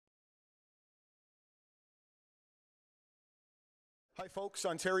Hi folks,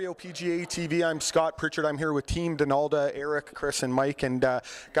 Ontario PGA TV. I'm Scott Pritchard. I'm here with Team Donalda, Erik, Chris, and Mike. And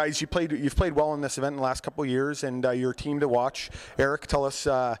guys, you've played well in this event in the last couple of years, and you're a team to watch. Erik, tell us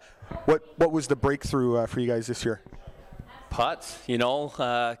what was the breakthrough for you guys this year? Putts.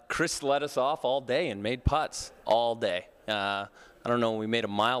 Chris let us off all day and made putts all day. I don't know, we made a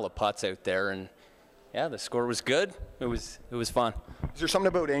mile of putts out there, and yeah, the score was good. It was fun. Is there something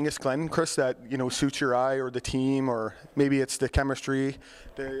about Angus Glen, Chris, that suits your eye or the team, or maybe it's the chemistry?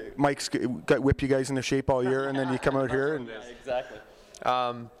 Mike's got whipped you guys into shape all year, and then you come out here and yeah, exactly.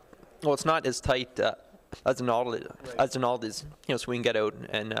 Well, it's not as tight as Donalda is, so we can get out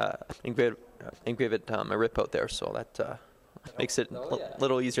and give it a rip out there. So that makes it a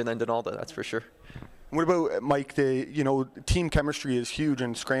little easier than Donalda, that's for sure. What about Mike? Team chemistry is huge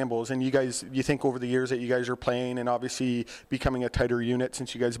in scrambles, and you think over the years that you guys are playing and obviously becoming a tighter unit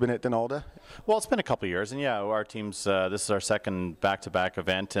since you guys have been at Donalda? Well, it's been a couple of years, and yeah, our team's this is our second back-to-back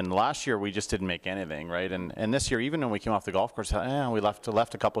event, and last year we just didn't make anything, right? And this year, even when we came off the golf course, we left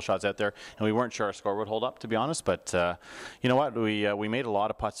a couple shots out there, and we weren't sure our score would hold up, to be honest. But you know what? We made a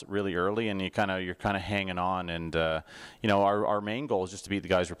lot of putts really early, and you're kind of hanging on, and our main goal is just to beat the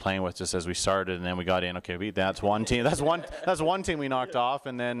guys we're playing with, just as we started, and then we got in. Okay, that's one team. That's one team we knocked off,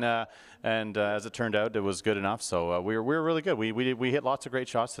 and then as it turned out, it was good enough. So we were really good. We hit lots of great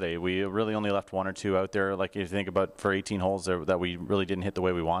shots today. We really only left one or two out there. Like if you think about for 18 holes that we really didn't hit the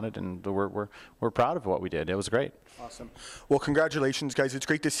way we wanted, and we're proud of what we did. It was great. Awesome. Well, congratulations, guys. It's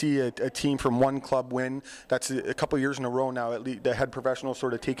great to see a team from one club win. That's a couple years in a row now. At least the head professional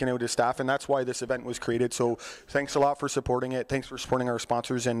sort of taking out his staff, and that's why this event was created. So thanks a lot for supporting it. Thanks for supporting our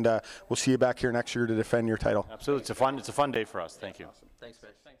sponsors, and we'll see you back here next year to defend your title. Absolutely. It's a fun day for us. Thank you. Awesome. Thanks,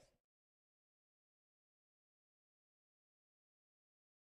 man.